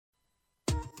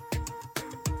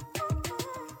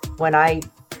When I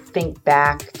think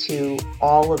back to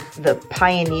all of the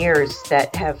pioneers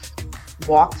that have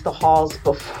walked the halls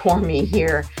before me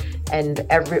here and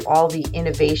all the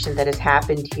innovation that has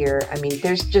happened here, I mean,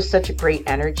 there's just such a great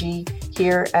energy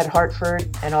here at Hartford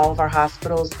and all of our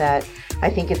hospitals that I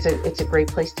think it's a great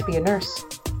place to be a nurse.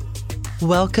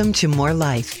 Welcome to More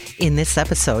Life. In this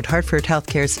episode, Hartford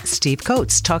Healthcare's Steve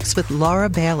Coates talks with Laura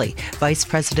Bailey, Vice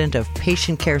President of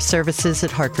Patient Care Services at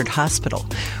Hartford Hospital.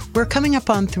 We're coming up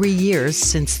on 3 years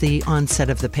since the onset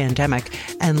of the pandemic,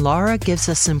 and Laura gives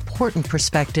us important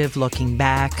perspective looking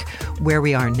back, where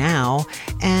we are now,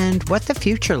 and what the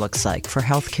future looks like for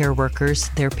healthcare workers,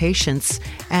 their patients,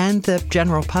 and the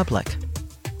general public.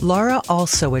 Laura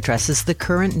also addresses the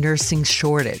current nursing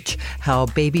shortage, how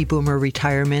baby boomer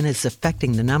retirement is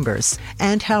affecting the numbers,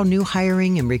 and how new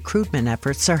hiring and recruitment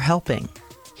efforts are helping.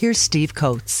 Here's Steve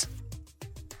Coates.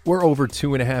 We're over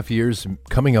 2.5 years,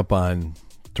 coming up on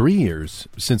 3 years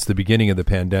since the beginning of the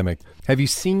pandemic. Have you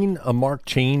seen a marked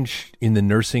change in the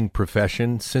nursing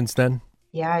profession since then?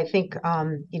 Yeah, I think,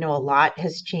 a lot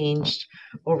has changed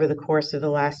over the course of the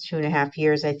last 2.5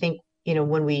 years. I think,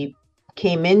 when we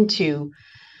came into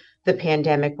the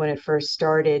pandemic, when it first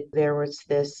started, there was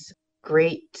this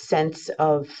great sense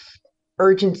of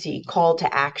urgency, call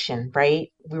to action, right?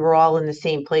 We were all in the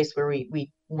same place where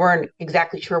we weren't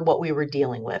exactly sure what we were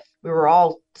dealing with. We were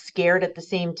all scared at the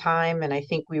same time, and I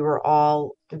think we were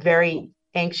all very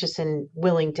anxious and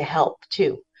willing to help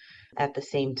too at the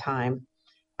same time.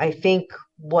 I think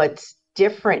what's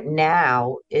different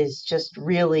now is just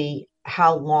really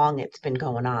how long it's been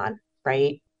going on,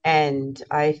 right? And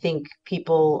I think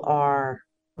people are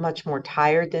much more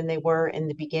tired than they were in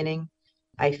the beginning.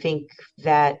 I think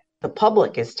that the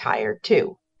public is tired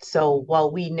too. So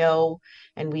while we know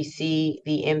and we see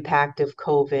the impact of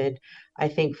COVID, I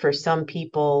think for some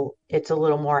people, it's a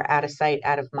little more out of sight,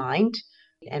 out of mind,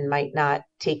 and might not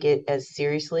take it as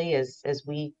seriously as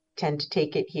we tend to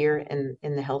take it here in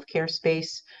the healthcare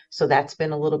space. So that's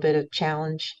been a little bit of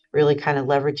challenge, really kind of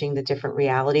leveraging the different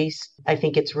realities. I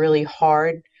think it's really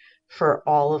hard for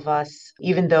all of us,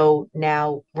 even though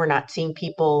now we're not seeing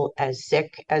people as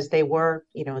sick as they were.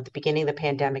 At the beginning of the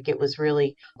pandemic, it was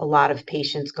really a lot of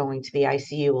patients going to the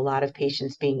ICU, a lot of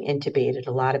patients being intubated,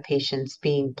 a lot of patients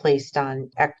being placed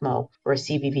on ECMO or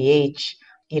CVVH.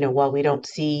 While we don't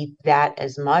see that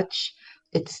as much,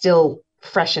 it's still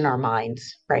fresh in our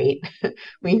minds, right?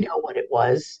 We know what it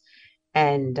was.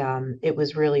 And it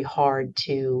was really hard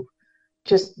to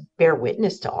just bear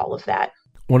witness to all of that.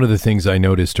 One of the things I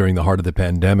noticed during the heart of the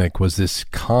pandemic was this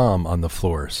calm on the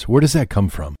floors. Where does that come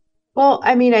from? Well,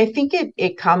 I mean, I think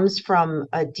it comes from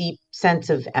a deep sense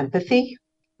of empathy,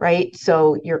 right?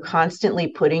 So you're constantly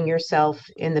putting yourself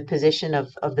in the position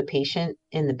of the patient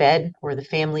in the bed or the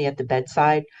family at the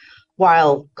bedside.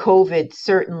 While COVID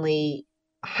certainly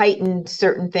heightened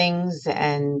certain things,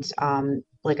 and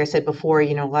like I said before,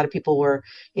 a lot of people were,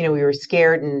 we were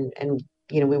scared and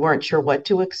we weren't sure what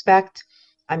to expect.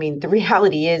 I mean, the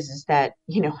reality is that,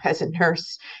 as a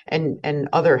nurse and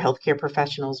other healthcare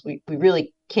professionals, we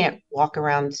really can't walk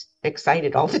around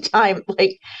excited all the time.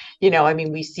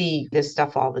 We see this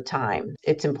stuff all the time.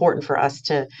 It's important for us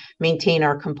to maintain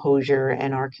our composure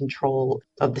and our control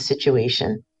of the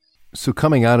situation. So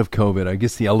coming out of COVID, I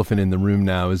guess the elephant in the room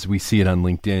now is we see it on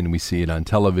LinkedIn, we see it on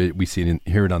television, we see it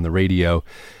hear it on the radio.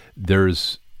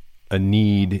 There's a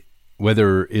need,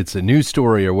 whether it's a news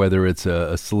story or whether it's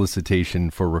a solicitation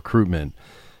for recruitment,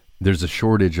 there's a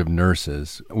shortage of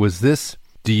nurses. Was this,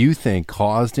 do you think,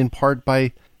 caused in part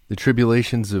by the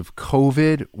tribulations of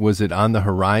COVID? Was it on the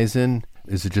horizon?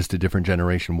 Is it just a different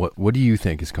generation? What do you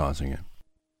think is causing it?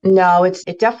 No,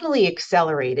 it definitely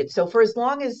accelerated. So for as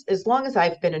long as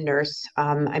I've been a nurse,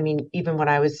 even when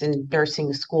I was in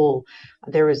nursing school,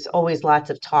 there was always lots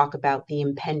of talk about the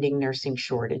impending nursing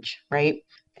shortage, right?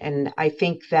 And I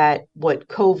think that what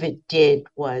COVID did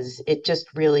was it just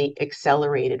really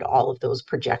accelerated all of those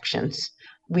projections.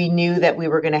 We knew that we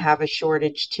were going to have a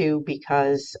shortage too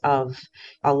because of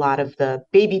a lot of the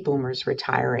baby boomers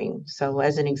retiring. So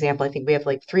as an example, I think we have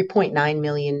like 3.9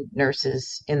 million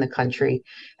nurses in the country,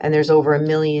 and there's over 1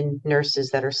 million nurses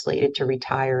that are slated to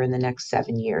retire in the next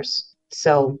 7 years.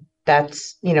 So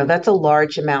that's a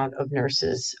large amount of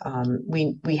nurses.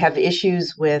 We have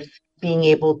issues with being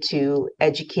able to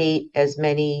educate as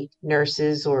many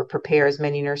nurses or prepare as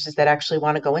many nurses that actually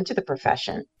want to go into the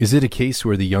profession. Is it a case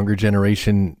where the younger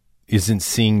generation isn't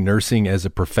seeing nursing as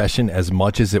a profession as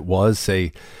much as it was,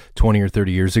 say, 20 or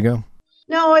 30 years ago?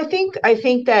 No, I think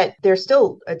that there's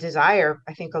still a desire.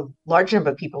 I think a large number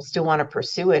of people still want to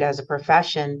pursue it as a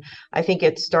profession. I think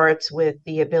it starts with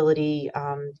the ability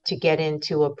to get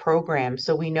into a program.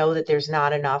 So we know that there's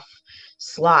not enough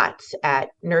slots at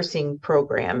nursing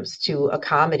programs to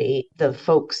accommodate the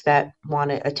folks that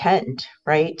want to attend,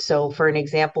 right? So for an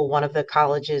example, one of the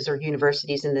colleges or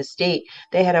universities in the state,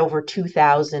 they had over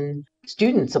 2,000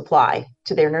 students apply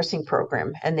to their nursing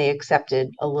program, and they accepted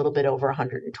a little bit over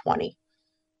 120.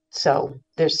 So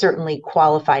there's certainly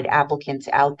qualified applicants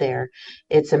out there.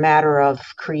 It's a matter of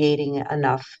creating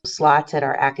enough slots at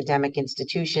our academic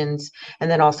institutions and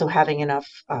then also having enough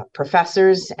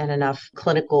professors and enough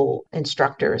clinical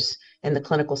instructors in the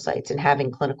clinical sites and having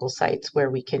clinical sites where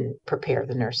we can prepare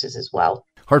the nurses as well.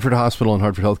 Hartford Hospital and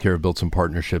Hartford Healthcare have built some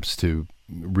partnerships to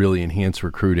really enhance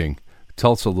recruiting.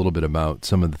 Tell us a little bit about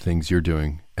some of the things you're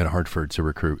doing at Hartford to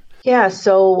recruit. Yeah,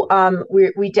 so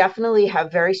we definitely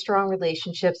have very strong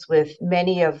relationships with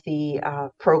many of the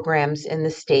programs in the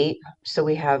state. So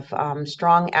we have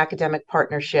strong academic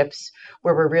partnerships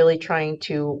where we're really trying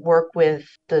to work with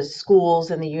the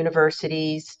schools and the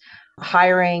universities,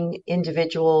 hiring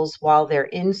individuals while they're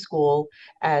in school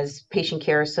as patient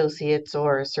care associates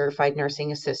or certified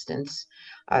nursing assistants.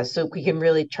 So we can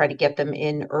really try to get them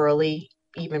in early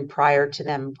even prior to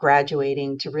them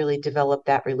graduating to really develop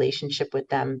that relationship with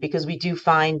them because we do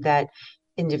find that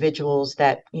individuals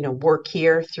that work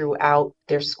here throughout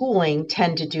their schooling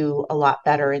tend to do a lot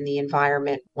better in the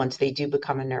environment once they do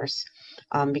become a nurse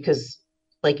because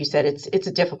like you said it's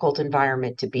a difficult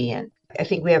environment to be in. I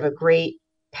think we have a great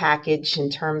package in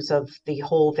terms of the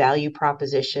whole value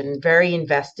proposition, very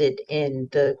invested in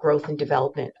the growth and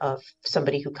development of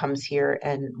somebody who comes here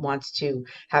and wants to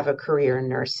have a career in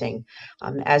nursing.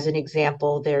 As an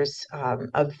example, there's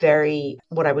a very,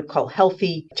 what I would call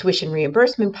healthy tuition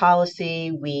reimbursement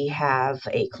policy. We have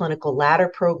a clinical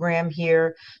ladder program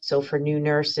here. So for new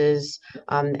nurses,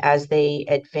 as they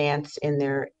advance in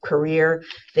their career,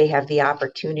 they have the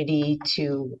opportunity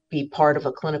to be part of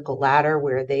a clinical ladder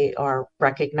where they are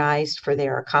recognized for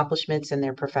their accomplishments and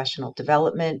their professional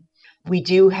development. We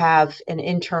do have an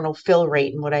internal fill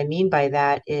rate. And what I mean by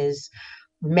that is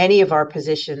many of our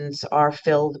positions are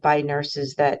filled by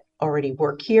nurses that already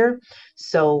work here.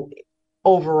 So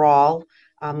overall,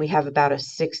 we have about a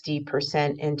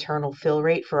 60% internal fill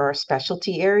rate for our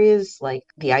specialty areas like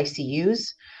the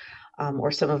ICUs.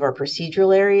 Or some of our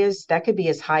procedural areas, that could be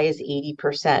as high as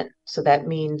 80%. So that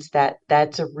means that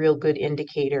that's a real good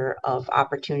indicator of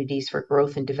opportunities for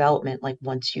growth and development. Like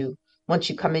once you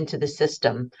come into the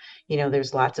system,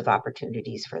 there's lots of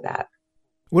opportunities for that.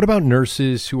 What about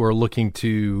nurses who are looking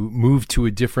to move to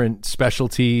a different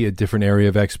specialty, a different area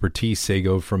of expertise, say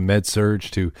go from med surg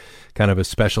to kind of a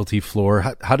specialty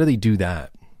floor? How do they do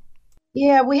that?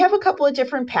 Yeah, we have a couple of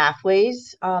different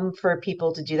pathways for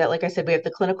people to do that. Like I said, we have the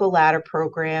clinical ladder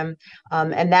program,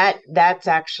 and that's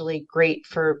actually great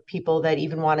for people that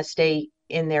even want to stay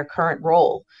in their current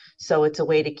role. So it's a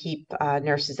way to keep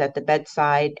nurses at the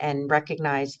bedside and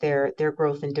recognize their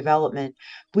growth and development.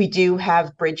 We do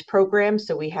have bridge programs,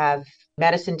 so we have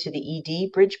medicine to the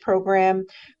ED bridge program.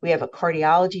 We have a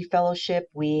cardiology fellowship.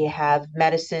 We have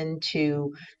medicine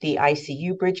to the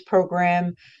ICU bridge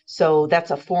program. So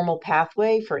that's a formal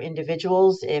pathway for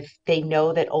individuals. If they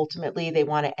know that ultimately they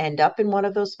want to end up in one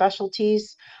of those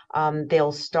specialties,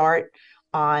 they'll start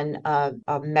on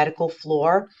a medical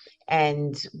floor,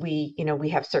 and we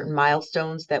have certain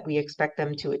milestones that we expect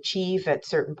them to achieve at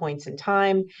certain points in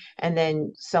time, and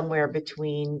then somewhere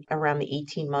between around the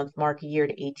 18-month mark, a year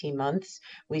to 18 months,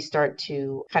 we start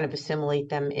to kind of assimilate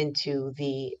them into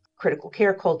the critical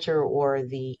care culture or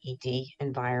the ED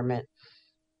environment.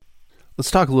 Let's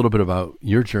talk a little bit about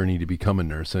your journey to become a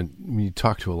nurse. And you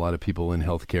talk to a lot of people in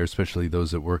healthcare, especially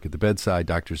those that work at the bedside,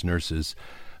 doctors, nurses,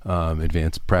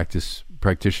 advanced practice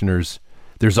practitioners.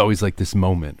 There's always like this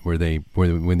moment where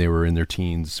when they were in their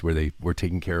teens, where they were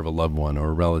taking care of a loved one or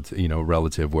a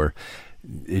relative, where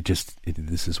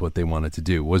this is what they wanted to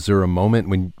do. Was there a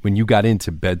moment when you got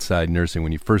into bedside nursing,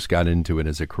 when you first got into it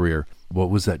as a career? What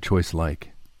was that choice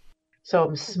like? So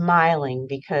I'm smiling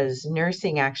because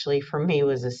nursing actually for me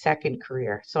was a second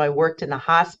career. So I worked in the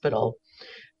hospital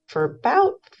for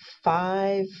about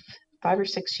five or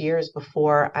 6 years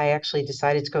before I actually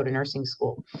decided to go to nursing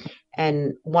school.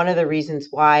 And one of the reasons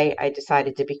why I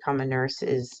decided to become a nurse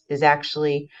is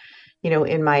actually,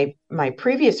 in my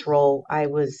previous role, I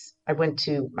went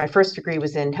to, my first degree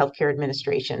was in healthcare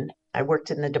administration. I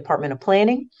worked in the Department of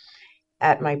Planning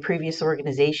at my previous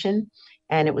organization.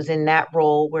 And it was in that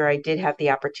role where I did have the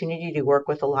opportunity to work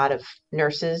with a lot of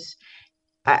nurses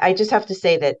I just have to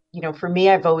say that, for me,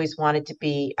 I've always wanted to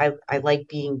be, I like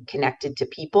being connected to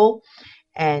people.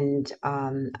 And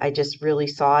I just really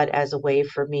saw it as a way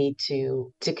for me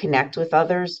to connect with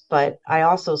others. But I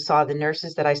also saw the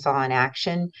nurses that I saw in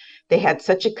action. They had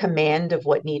such a command of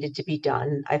what needed to be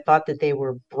done. I thought that they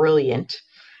were brilliant.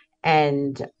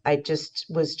 And I just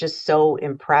was just so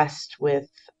impressed with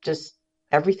just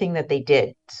everything that they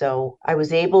did. So I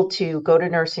was able to go to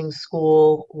nursing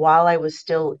school while I was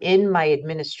still in my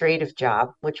administrative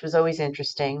job, which was always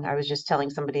interesting. I was just telling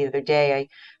somebody the other day,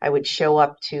 I would show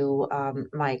up to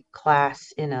my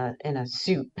class in a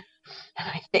suit. And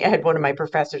I think I had one of my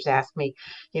professors ask me,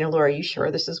 Laura, are you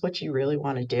sure this is what you really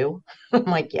want to do? I'm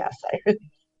like, yes.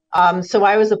 So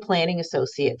I was a planning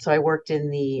associate. So I worked in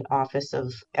the office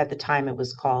of, at the time it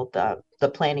was called the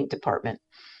planning department.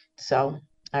 So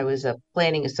I was a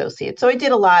planning associate. So I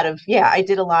did a lot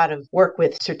of work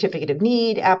with certificate of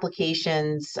need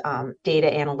applications,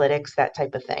 data analytics, that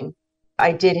type of thing.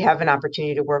 I did have an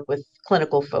opportunity to work with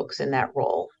clinical folks in that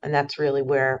role. And that's really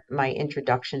where my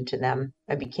introduction to them,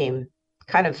 I became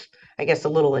kind of, I guess, a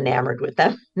little enamored with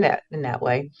them in that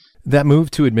way. That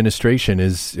move to administration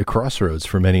is a crossroads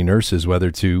for many nurses,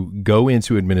 whether to go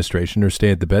into administration or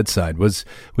stay at the bedside. Was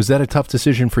that a tough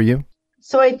decision for you?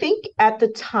 So I think at the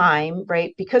time,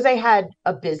 right, because I had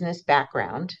a business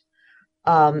background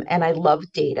and I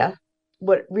loved data,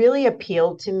 what really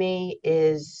appealed to me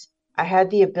is I had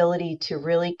the ability to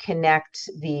really connect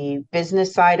the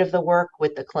business side of the work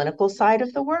with the clinical side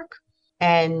of the work.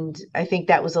 And I think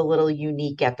that was a little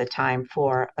unique at the time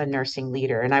for a nursing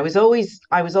leader. And I was always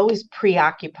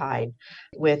preoccupied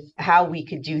with how we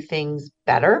could do things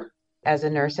better as a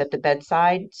nurse at the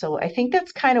bedside. So I think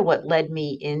that's kind of what led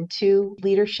me into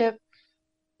leadership,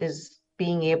 is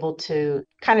being able to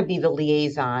kind of be the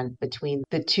liaison between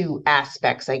the two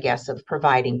aspects, I guess, of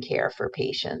providing care for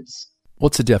patients.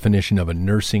 What's the definition of a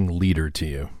nursing leader to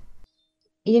you?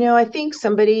 I think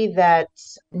somebody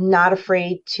that's not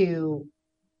afraid to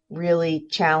really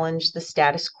challenge the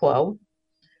status quo,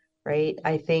 right?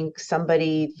 I think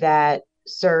somebody that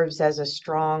serves as a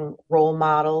strong role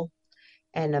model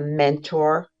and a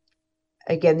mentor.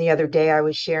 Again, the other day I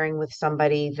was sharing with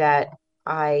somebody that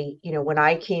when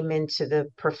I came into the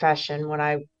profession, when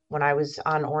I was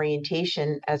on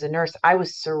orientation as a nurse, I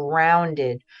was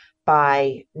surrounded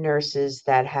by nurses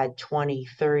that had 20,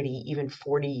 30, even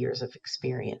 40 years of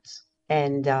experience.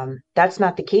 And that's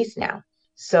not the case now.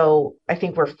 So I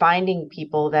think we're finding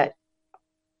people that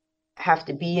have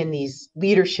to be in these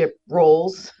leadership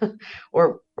roles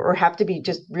or have to be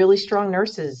just really strong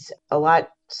nurses a lot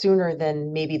sooner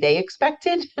than maybe they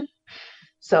expected.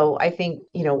 So I think,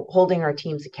 holding our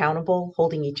teams accountable,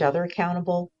 holding each other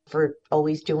accountable for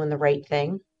always doing the right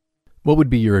thing. What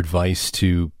would be your advice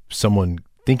to someone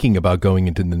thinking about going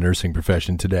into the nursing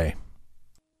profession today?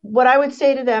 What I would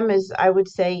say to them is I would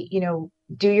say,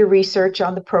 do your research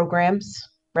on the programs,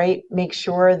 right? Make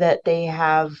sure that they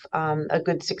have a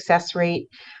good success rate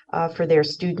for their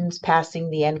students passing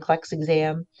the NCLEX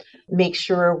exam. Make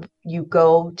sure you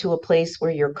go to a place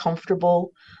where you're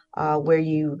comfortable, where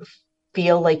you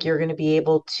feel like you're going to be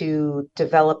able to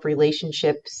develop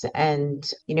relationships and,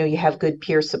 you have good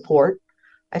peer support.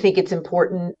 I think it's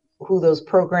important who those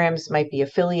programs might be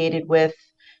affiliated with.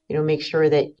 Make sure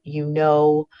that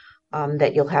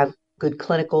that you'll have good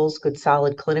clinicals, good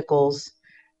solid clinicals.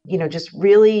 Just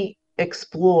really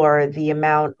explore the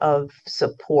amount of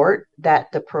support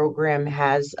that the program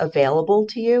has available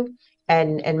to you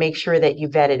and make sure that you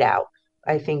vet it out.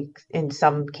 I think in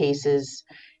some cases,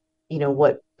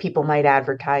 what people might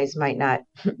advertise might not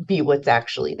be what's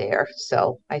actually there.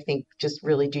 So I think just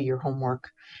really do your homework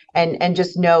and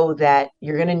just know that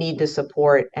you're going to need the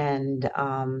support and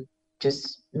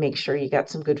just make sure you got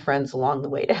some good friends along the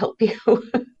way to help you.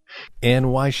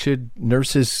 And why should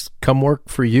nurses come work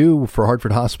for you, for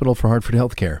Hartford Hospital, for Hartford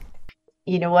Healthcare?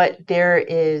 You know what? There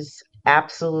is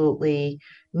absolutely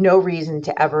no reason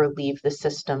to ever leave the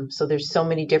system. So there's so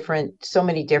many different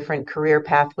career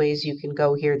pathways you can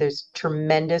go here. There's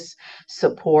tremendous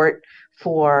support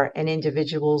for an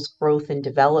individual's growth and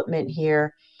development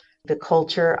here. The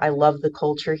culture, I love the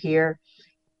culture here.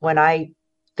 When I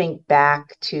think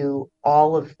back to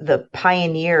all of the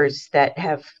pioneers that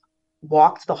have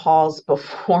walked the halls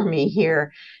before me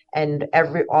here and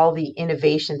all the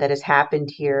innovation that has happened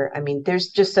here. I mean, there's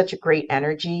just such a great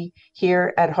energy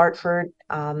here at Hartford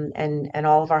and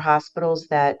all of our hospitals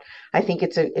that I think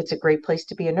it's a great place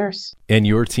to be a nurse. And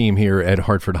your team here at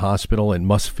Hartford Hospital, it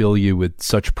must fill you with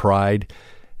such pride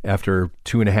after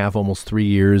 2.5, almost 3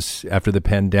 years after the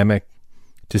pandemic,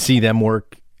 to see them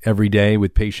work every day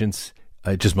with patients.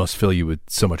 It just must fill you with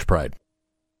so much pride.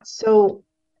 So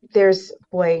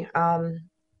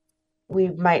We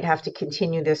might have to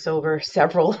continue this over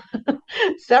several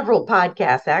several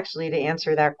podcasts actually to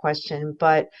answer that question.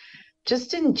 But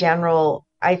just in general,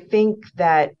 I think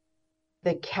that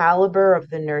the caliber of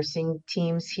the nursing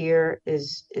teams here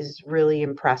is really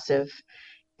impressive.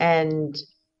 And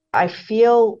I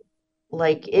feel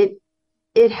like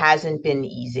it hasn't been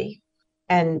easy.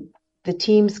 And the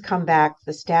teams come back,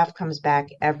 the staff comes back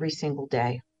every single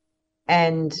day.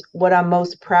 And what I'm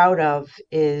most proud of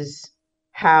is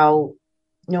how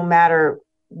no matter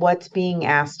what's being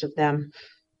asked of them,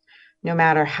 no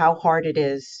matter how hard it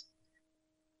is,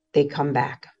 they come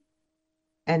back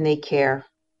and they care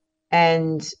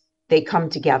and they come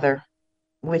together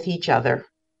with each other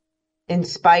in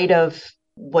spite of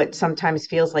what sometimes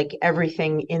feels like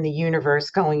everything in the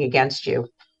universe going against you,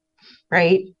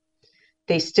 right?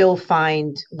 They still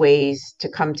find ways to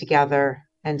come together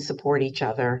and support each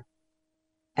other.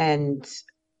 And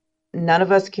none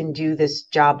of us can do this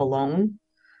job alone.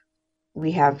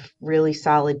 We have really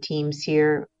solid teams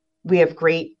here. We have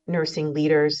great nursing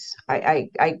leaders. I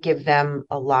give them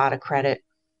a lot of credit.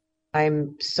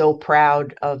 I'm so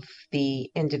proud of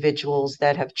the individuals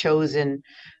that have chosen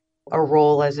a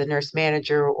role as a nurse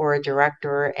manager or a director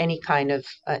or any kind of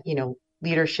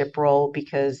leadership role,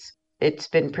 because it's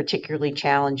been particularly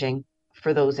challenging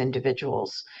for those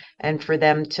individuals, and for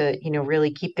them to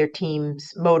really keep their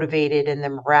teams motivated and the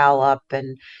morale up,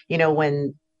 and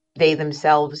when they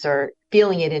themselves are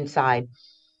feeling it inside,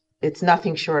 it's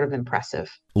nothing short of impressive.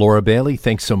 Laura Bailey,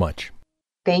 thanks so much.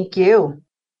 Thank you.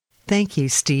 Thank you,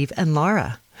 Steve and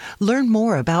Laura. Learn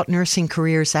more about nursing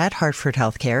careers at Hartford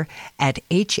Healthcare at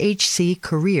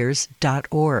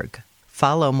hhccareers.org.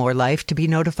 Follow More Life to be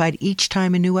notified each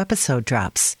time a new episode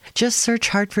drops. Just search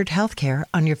Hartford Healthcare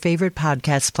on your favorite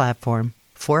podcast platform.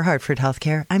 For Hartford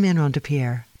Healthcare, I'm Anne Rhonda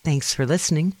Pierre. Thanks for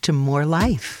listening to More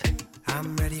Life.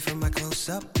 I'm ready for my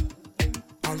close-up.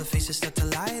 All the faces start to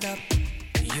light up.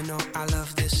 You know I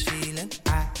love this feeling.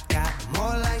 I got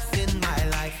more life in my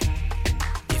life.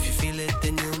 If you feel it,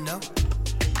 then you know.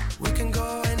 We can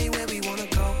go anywhere we wanna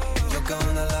go. You're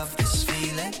gonna love this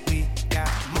feeling. We got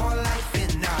more life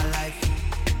in our life.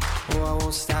 Oh, I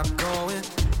won't stop going.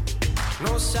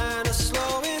 No sign of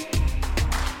slowing.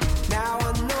 Now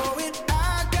I know it.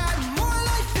 I got more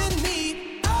life in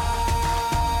me. I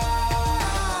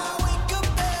wake up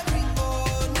every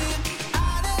morning.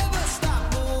 I never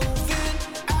stop moving.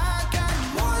 I got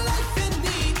more life in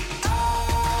me. I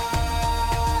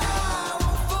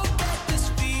won't forget this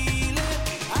feeling.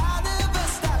 I never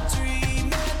stop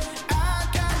dreaming. I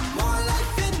got more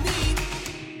life in me.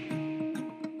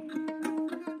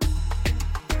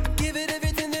 Give it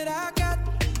everything that I got,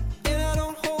 and I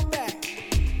don't hold back.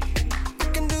 I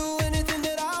can do anything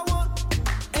that I want,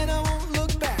 and I won't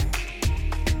look back.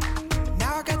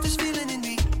 Now I got this feeling in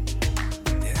me,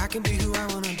 that I can be who I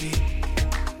wanna be.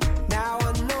 Now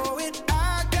I know it,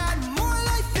 I got more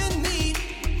life in me.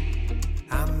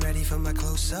 I'm ready for my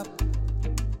close-up.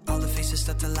 All the faces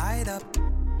start to light up.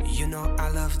 You know I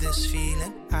love this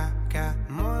feeling. I got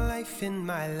more life in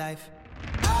my life.